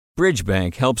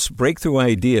Bridgebank helps breakthrough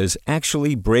ideas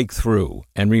actually break through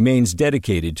and remains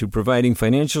dedicated to providing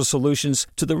financial solutions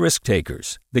to the risk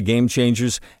takers, the game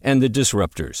changers, and the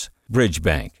disruptors.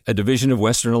 Bridgebank, a division of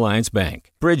Western Alliance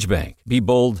Bank. Bridgebank. Be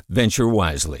bold, venture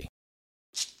wisely.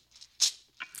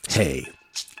 Hey,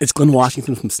 it's Glenn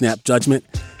Washington from Snap Judgment.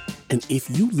 And if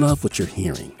you love what you're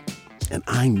hearing, and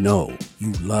I know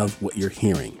you love what you're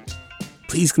hearing,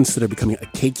 please consider becoming a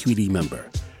KQED member.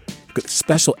 You get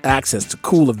special access to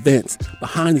cool events,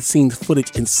 behind-the-scenes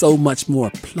footage, and so much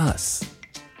more. Plus,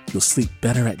 you'll sleep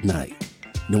better at night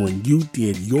knowing you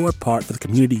did your part for the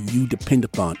community you depend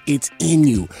upon. It's in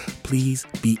you. Please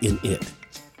be in it.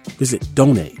 Visit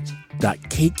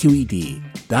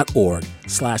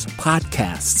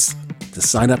donate.kqed.org/podcasts to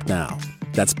sign up now.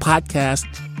 That's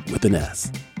podcast with an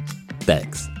S.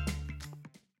 Thanks.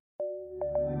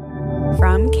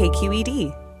 From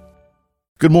KQED.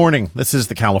 Good morning. This is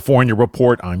the California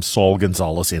Report. I'm Saul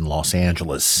Gonzalez in Los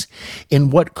Angeles. In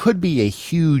what could be a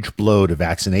huge blow to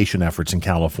vaccination efforts in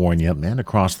California and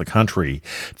across the country,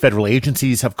 federal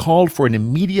agencies have called for an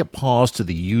immediate pause to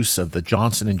the use of the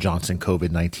Johnson & Johnson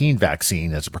COVID-19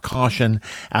 vaccine as a precaution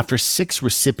after 6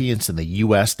 recipients in the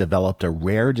U.S. developed a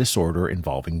rare disorder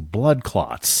involving blood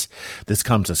clots. This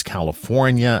comes as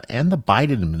California and the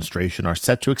Biden administration are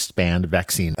set to expand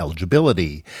vaccine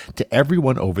eligibility to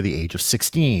everyone over the age of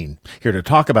 16. Here to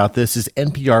talk about this is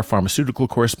NPR pharmaceutical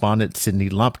correspondent Sydney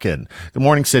Lumpkin. Good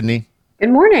morning, Sydney. Good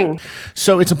morning.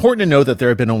 So it's important to know that there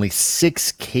have been only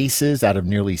 6 cases out of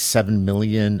nearly 7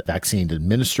 million vaccines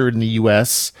administered in the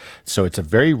U.S. So it's a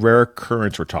very rare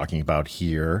occurrence we're talking about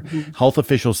here. Mm-hmm. Health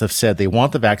officials have said they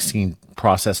want the vaccine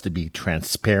process to be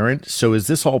transparent. So is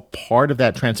this all part of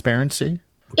that transparency?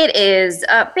 It is.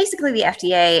 Basically, the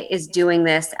FDA is doing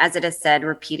this, as it has said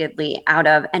repeatedly, out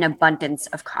of an abundance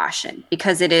of caution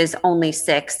because it is only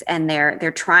 6 and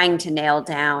they're trying to nail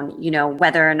down,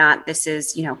 whether or not this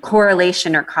is,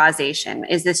 correlation or causation.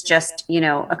 Is this just,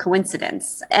 a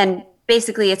coincidence? And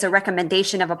basically, it's a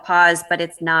recommendation of a pause, but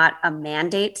it's not a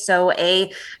mandate. So a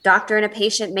doctor and a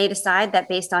patient may decide that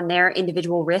based on their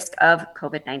individual risk of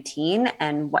COVID-19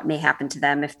 and what may happen to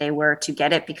them if they were to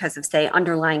get it because of, say,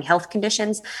 underlying health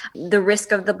conditions, the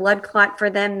risk of the blood clot for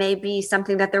them may be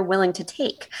something that they're willing to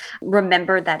take.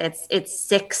 Remember that it's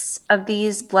 6 of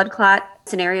these blood clot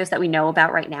scenarios that we know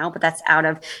about right now, but that's out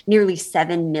of nearly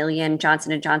 7 million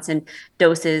Johnson & Johnson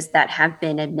doses that have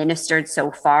been administered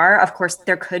so far. Of course,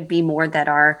 there could be more that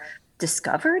are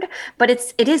discovered, but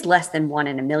it is less than 1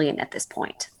 in a million at this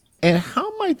point. And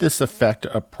how might this affect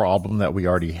a problem that we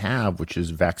already have, which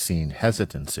is vaccine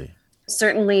hesitancy?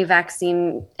 Certainly,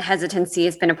 vaccine hesitancy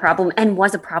has been a problem and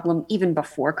was a problem even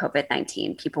before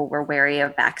COVID-19. People were wary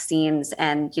of vaccines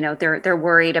and, they're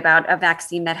worried about a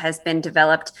vaccine that has been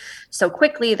developed so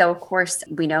quickly, though, of course,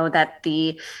 we know that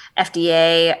the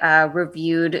FDA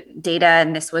reviewed data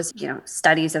and this was,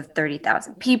 studies of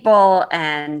 30,000 people.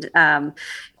 And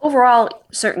overall,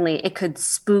 certainly it could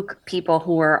spook people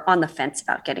who are on the fence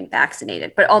about getting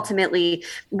vaccinated. But ultimately,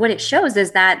 what it shows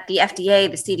is that the FDA,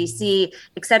 the CDC,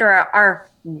 et cetera, are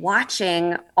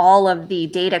watching all of the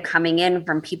data coming in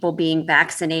from people being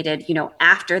vaccinated,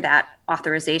 after that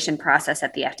authorization process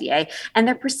at the FDA, and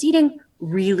they're proceeding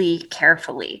really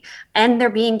carefully and they're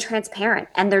being transparent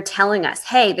and they're telling us,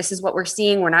 hey, this is what we're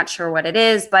seeing. We're not sure what it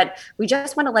is, but we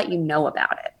just want to let you know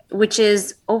about it, which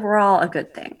is overall a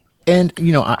good thing. And,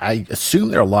 I assume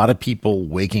there are a lot of people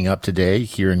waking up today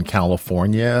here in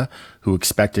California who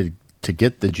expected to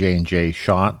get the J&J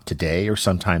shot today or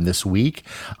sometime this week.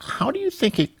 How do you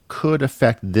think it could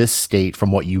affect this state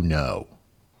from what you know?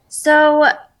 So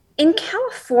in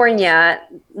California,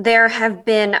 there have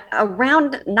been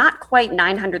around not quite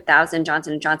 900,000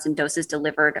 Johnson & Johnson doses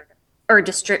delivered or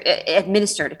administered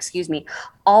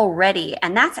already.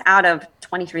 And that's out of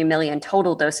 23 million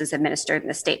total doses administered in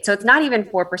the state. So it's not even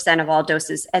 4% of all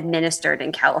doses administered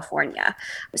in California.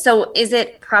 So is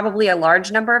it probably a large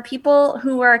number of people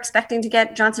who are expecting to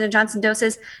get Johnson & Johnson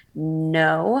doses?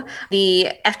 No.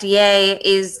 The FDA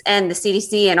and the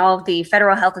CDC and all of the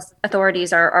federal health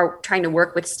authorities are trying to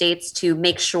work with states to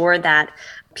make sure that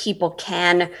people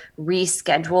can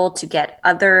reschedule to get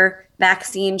other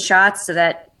vaccine shots so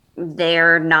that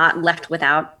they're not left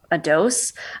without a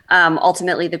dose.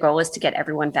 Ultimately, the goal is to get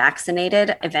everyone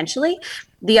vaccinated eventually.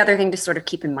 The other thing to sort of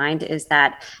keep in mind is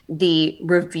that the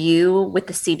review with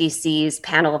the CDC's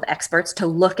panel of experts to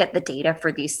look at the data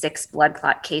for these 6 blood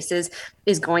clot cases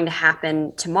is going to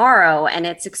happen tomorrow, and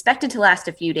it's expected to last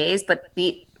a few days, but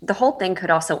the whole thing could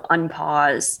also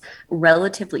unpause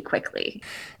relatively quickly.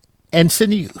 And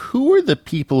Cindy, who are the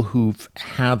people who've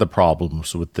had the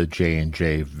problems with the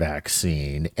J&J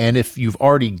vaccine? And if you've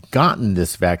already gotten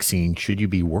this vaccine, should you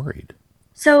be worried?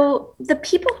 So the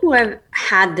people who have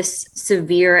had this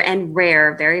severe and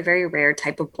rare, very, very rare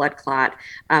type of blood clot,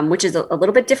 which is a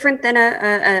little bit different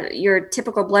than your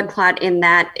typical blood clot in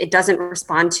that it doesn't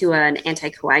respond to an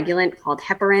anticoagulant called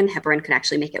heparin. Heparin can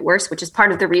actually make it worse, which is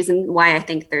part of the reason why I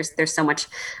think there's so much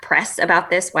press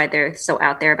about this, why they're so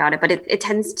out there about it. But it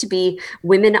tends to be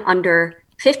women under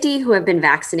 50 who have been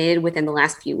vaccinated within the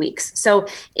last few weeks. So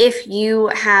if you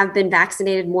have been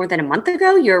vaccinated more than a month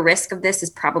ago, your risk of this is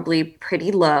probably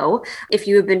pretty low. If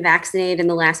you have been vaccinated in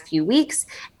the last few weeks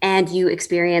and you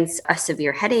experience a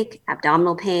severe headache,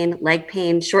 abdominal pain, leg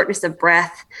pain, shortness of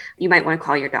breath, you might want to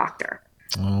call your doctor.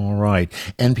 All right.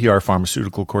 NPR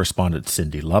pharmaceutical correspondent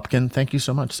Cindy Lupkin. Thank you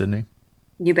so much, Cindy.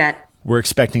 You bet. We're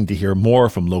expecting to hear more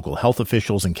from local health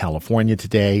officials in California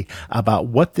today about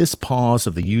what this pause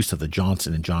of the use of the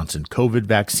Johnson & Johnson COVID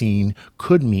vaccine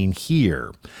could mean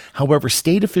here. However,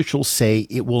 state officials say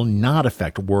it will not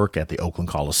affect work at the Oakland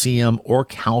Coliseum or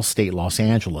Cal State Los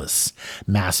Angeles,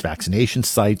 mass vaccination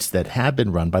sites that have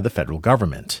been run by the federal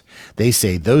government. They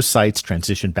say those sites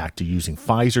transitioned back to using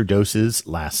Pfizer doses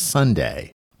last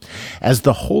Sunday. As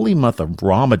the holy month of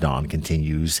Ramadan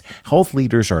continues, health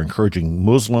leaders are encouraging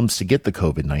Muslims to get the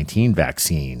COVID-19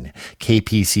 vaccine.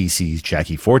 KPCC's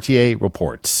Jackie Fortier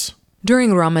reports.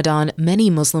 During Ramadan, many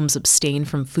Muslims abstain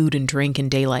from food and drink in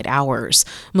daylight hours.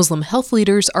 Muslim health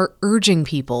leaders are urging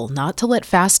people not to let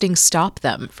fasting stop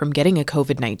them from getting a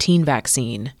COVID-19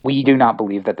 vaccine. We do not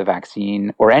believe that the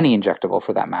vaccine, or any injectable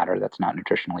for that matter that's not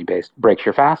nutritionally based, breaks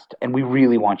your fast, and we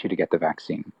really want you to get the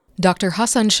vaccine. Dr.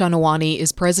 Hassan Shanawani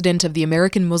is president of the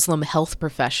American Muslim Health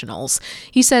Professionals.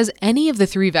 He says any of the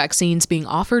 3 vaccines being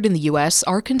offered in the U.S.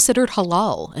 are considered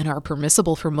halal and are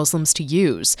permissible for Muslims to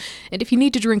use. And if you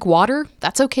need to drink water,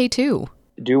 that's okay too.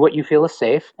 Do what you feel is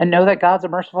safe and know that God's a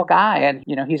merciful guy and,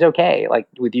 he's okay, like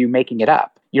with you making it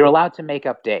up. You're allowed to make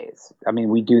up days. I mean,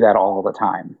 we do that all the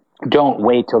time. Don't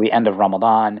wait till the end of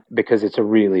Ramadan because it's a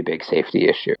really big safety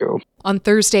issue. On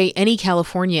Thursday, any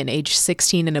Californian age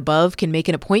 16 and above can make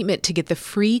an appointment to get the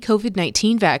free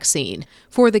COVID-19 vaccine.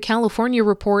 For the California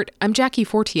Report, I'm Jackie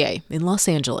Fortier in Los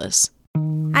Angeles.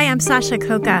 Hi, I'm Sasha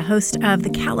Khokha, host of the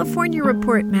California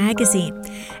Report magazine.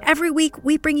 Every week,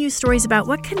 we bring you stories about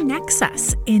what connects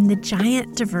us in the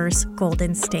giant, diverse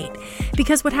Golden State.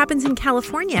 Because what happens in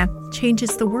California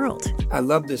changes the world. I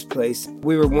love this place.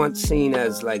 We were once seen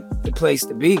as like the place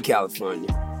to be, California.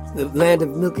 The land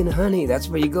of milk and honey. That's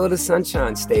where you go to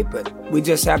Sunshine State, but we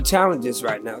just have challenges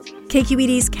right now.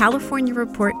 KQED's California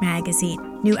Report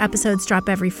magazine. New episodes drop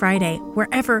every Friday,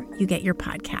 wherever you get your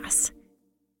podcasts.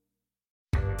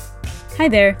 Hi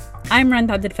there, I'm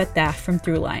Randa Abdel-Fattah from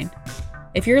Throughline.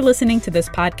 If you're listening to this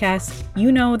podcast,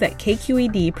 you know that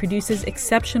KQED produces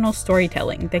exceptional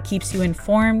storytelling that keeps you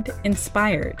informed,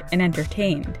 inspired, and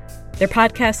entertained. Their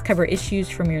podcasts cover issues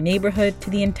from your neighborhood to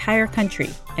the entire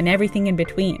country and everything in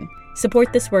between.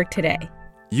 Support this work today.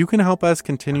 You can help us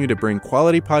continue to bring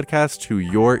quality podcasts to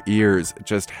your ears.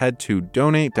 Just head to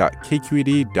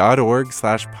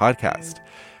donate.kqed.org/podcast.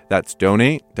 That's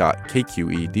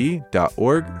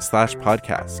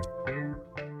donate.kqed.org/podcast.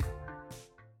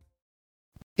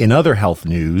 In other health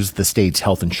news, the state's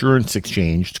health insurance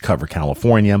exchange to cover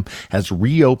California has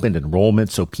reopened enrollment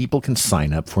so people can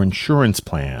sign up for insurance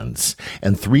plans.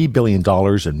 And $3 billion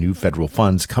of new federal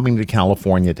funds coming to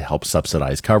California to help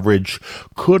subsidize coverage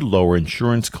could lower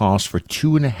insurance costs for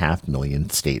 2.5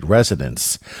 million state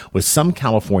residents, with some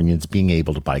Californians being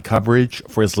able to buy coverage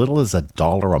for as little as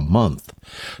 $1 a month.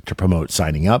 To promote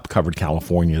signing up, Covered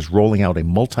California is rolling out a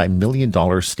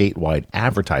multi-million-dollar statewide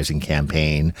advertising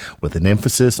campaign with an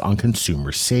emphasis on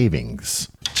consumer savings.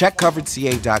 Check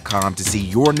CoveredCA.com to see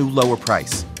your new lower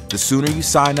price. The sooner you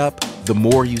sign up, the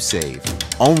more you save.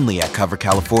 Only at Covered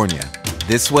California.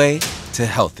 This way to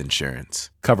health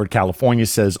insurance. Covered California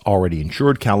says already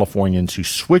insured Californians who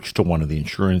switch to one of the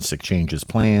insurance exchange's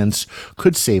plans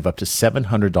could save up to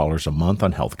 $700 a month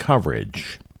on health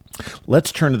coverage.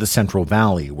 Let's turn to the Central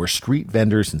Valley, where street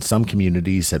vendors in some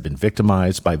communities have been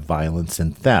victimized by violence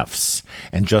and thefts.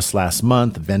 And just last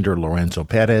month, vendor Lorenzo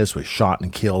Perez was shot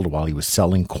and killed while he was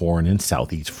selling corn in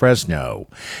southeast Fresno.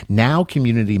 Now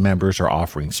community members are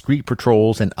offering street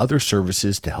patrols and other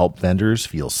services to help vendors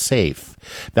feel safe.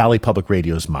 Valley Public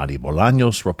Radio's Mari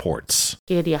Bolaños reports.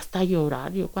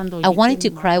 I wanted to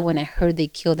cry when I heard they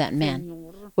killed that man.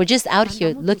 We're just out here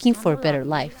looking for a better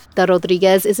life. Da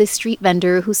Rodriguez is a street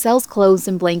vendor who sells clothes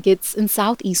and blankets in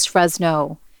southeast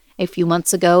Fresno. A few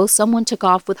months ago, someone took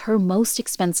off with her most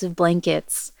expensive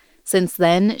blankets. Since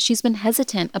then, she's been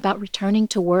hesitant about returning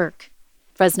to work.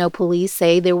 Fresno police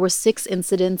say there were 6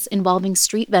 incidents involving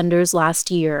street vendors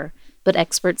last year, but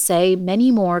experts say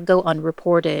many more go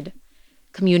unreported.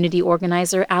 Community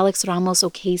organizer Alex Ramos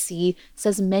O'Casey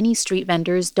says many street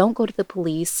vendors don't go to the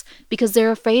police because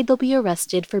they're afraid they'll be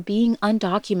arrested for being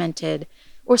undocumented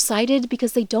or cited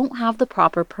because they don't have the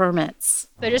proper permits.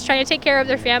 They're just trying to take care of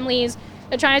their families.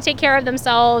 They're trying to take care of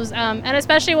themselves, and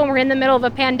especially when we're in the middle of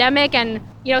a pandemic and,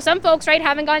 some folks, right,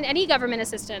 haven't gotten any government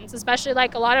assistance, especially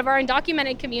like a lot of our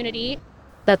undocumented community.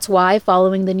 That's why,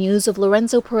 following the news of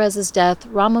Lorenzo Perez's death,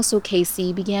 Ramos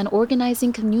O'Casey began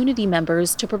organizing community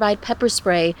members to provide pepper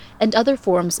spray and other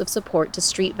forms of support to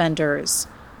street vendors.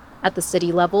 At the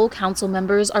city level, council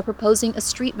members are proposing a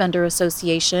street vendor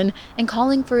association and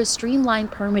calling for a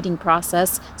streamlined permitting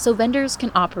process so vendors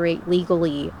can operate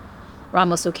legally.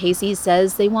 Ramos O'Casey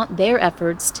says they want their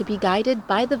efforts to be guided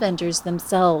by the vendors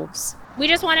themselves. We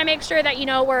just want to make sure that,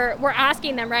 we're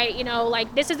asking them,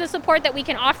 right, this is the support that we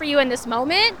can offer you in this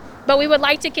moment, but we would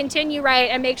like to continue, right,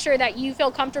 and make sure that you feel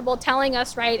comfortable telling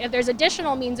us, right, if there's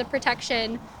additional means of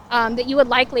protection that you would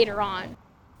like later on.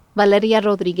 Valeria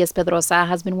Rodriguez Pedrosa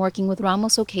has been working with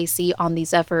Ramos O'Casey on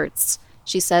these efforts.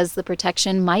 She says the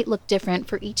protection might look different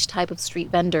for each type of street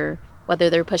vendor, whether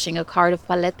they're pushing a cart of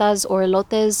paletas or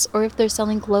elotes or if they're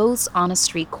selling clothes on a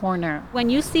street corner. When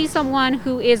you see someone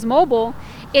who is mobile,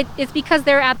 it's because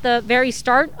they're at the very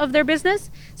start of their business.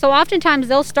 So oftentimes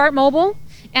they'll start mobile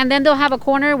and then they'll have a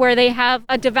corner where they have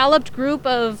a developed group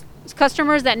of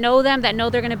customers that know them, that know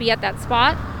they're going to be at that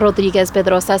spot. Rodriguez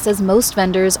Pedrosa says most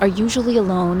vendors are usually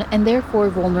alone and therefore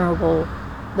vulnerable.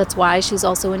 That's why she's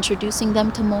also introducing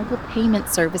them to mobile payment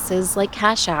services like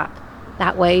Cash App.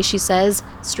 That way, she says,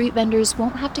 street vendors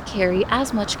won't have to carry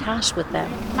as much cash with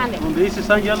them.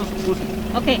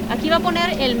 Okay, aquí va a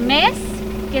poner el mes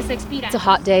que se expira. It's a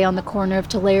hot day on the corner of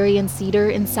Tulare and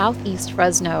Cedar in southeast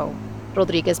Fresno.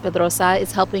 Rodriguez Pedrosa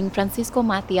is helping Francisco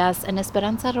Matias and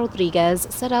Esperanza Rodriguez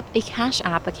set up a Cash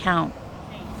App account.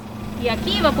 Y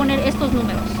aquí va a poner estos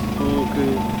números.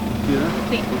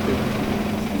 Sí.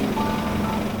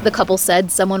 The couple said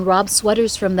someone robbed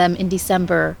sweaters from them in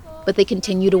December, but they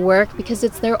continue to work because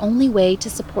it's their only way to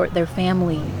support their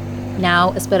family.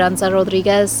 Now, Esperanza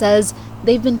Rodriguez says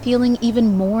they've been feeling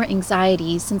even more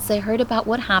anxiety since they heard about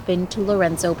what happened to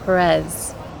Lorenzo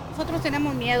Perez.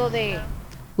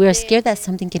 We are scared that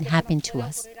something can happen to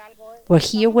us. We're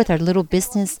here with our little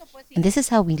business, and this is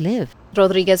how we live.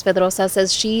 Rodriguez Pedrosa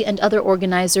says she and other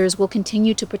organizers will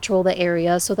continue to patrol the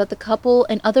area so that the couple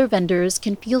and other vendors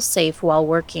can feel safe while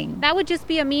working. That would just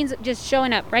be a means of just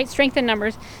showing up, right? Strength in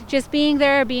numbers. Just being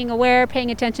there, being aware, paying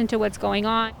attention to what's going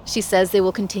on. She says they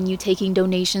will continue taking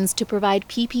donations to provide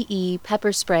PPE,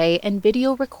 pepper spray, and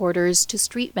video recorders to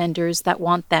street vendors that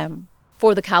want them.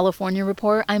 For the California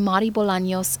Report, I'm Mari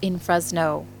Bolaños in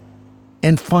Fresno.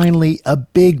 And finally, a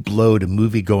big blow to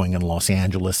moviegoing in Los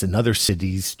Angeles and other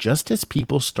cities just as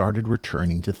people started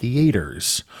returning to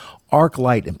theaters.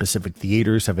 ArcLight and Pacific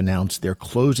Theaters have announced they're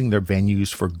closing their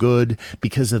venues for good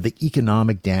because of the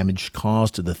economic damage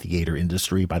caused to the theater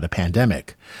industry by the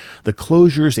pandemic. The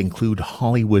closures include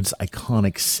Hollywood's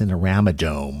iconic Cinerama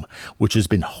Dome, which has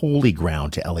been holy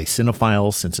ground to LA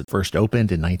cinephiles since it first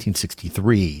opened in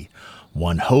 1963.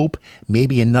 One hope,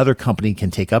 maybe another company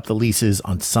can take up the leases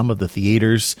on some of the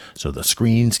theaters so the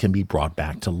screens can be brought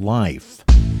back to life.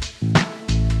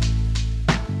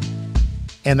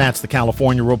 And that's the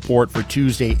California Report for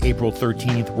Tuesday, April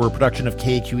 13th. We're a production of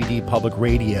KQED Public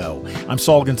Radio. I'm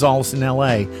Saul Gonzalez in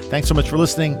LA. Thanks so much for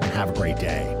listening and have a great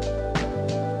day.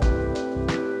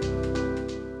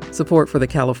 Support for the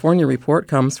California Report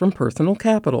comes from Personal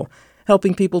Capital,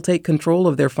 helping people take control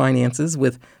of their finances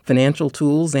with financial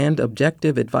tools and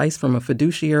objective advice from a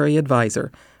fiduciary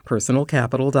advisor.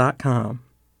 PersonalCapital.com.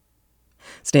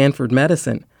 Stanford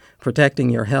Medicine, protecting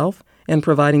your health and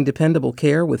providing dependable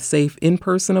care with safe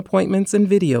in-person appointments and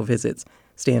video visits.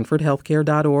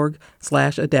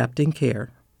 StanfordHealthcare.org/adaptingcare.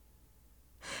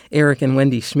 Eric and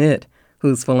Wendy Schmidt,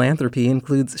 whose philanthropy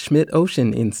includes Schmidt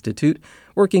Ocean Institute,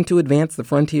 working to advance the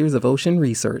frontiers of ocean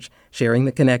research, sharing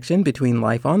the connection between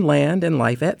life on land and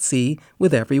life at sea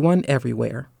with everyone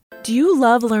everywhere. Do you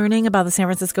love learning about the San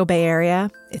Francisco Bay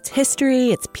Area? Its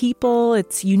history, its people,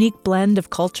 its unique blend of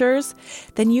cultures?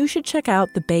 Then you should check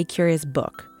out the Bay Curious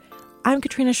book. I'm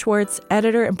Katrina Schwartz,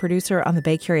 editor and producer on the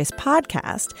Bay Curious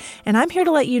podcast, and I'm here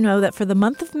to let you know that for the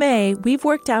month of May, we've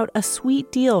worked out a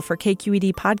sweet deal for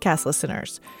KQED podcast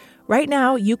listeners. Right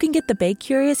now, you can get the Bay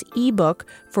Curious ebook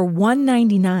for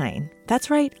 $1.99. That's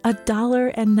right,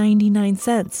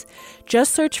 $1.99.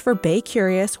 Just search for Bay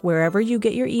Curious wherever you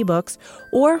get your ebooks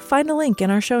or find a link in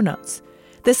our show notes.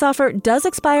 This offer does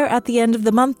expire at the end of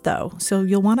the month, though, so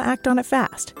you'll want to act on it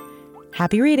fast.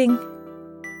 Happy reading!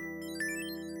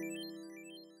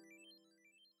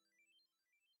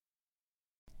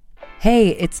 Hey,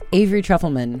 it's Avery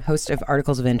Trufelman, host of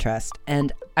Articles of Interest,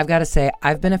 and I've got to say,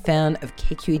 I've been a fan of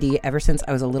KQED ever since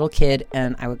I was a little kid,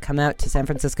 and I would come out to San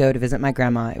Francisco to visit my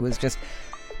grandma. It was just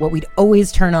what we'd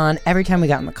always turn on every time we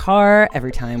got in the car,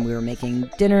 every time we were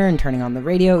making dinner and turning on the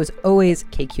radio. It was always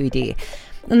KQED.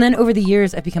 And then over the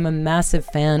years, I've become a massive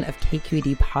fan of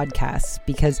KQED podcasts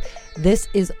because this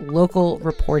is local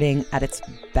reporting at its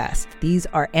best. These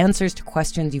are answers to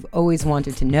questions you've always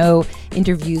wanted to know,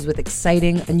 interviews with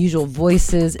exciting, unusual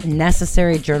voices,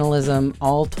 necessary journalism,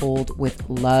 all told with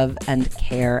love and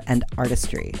care and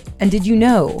artistry. And did you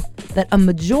know that a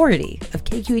majority of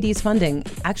KQED's funding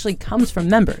actually comes from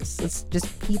members? It's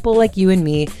just people like you and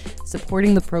me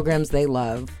supporting the programs they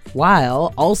love,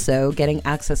 while also getting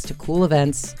access to cool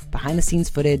events, behind-the-scenes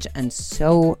footage, and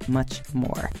so much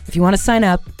more. If you want to sign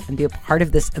up and be a part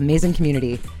of this amazing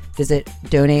community, visit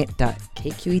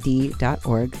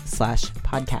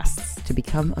donate.kqed.org/podcasts to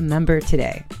become a member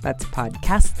today. That's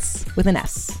podcasts with an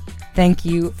S. Thank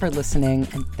you for listening,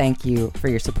 and thank you for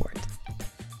your support.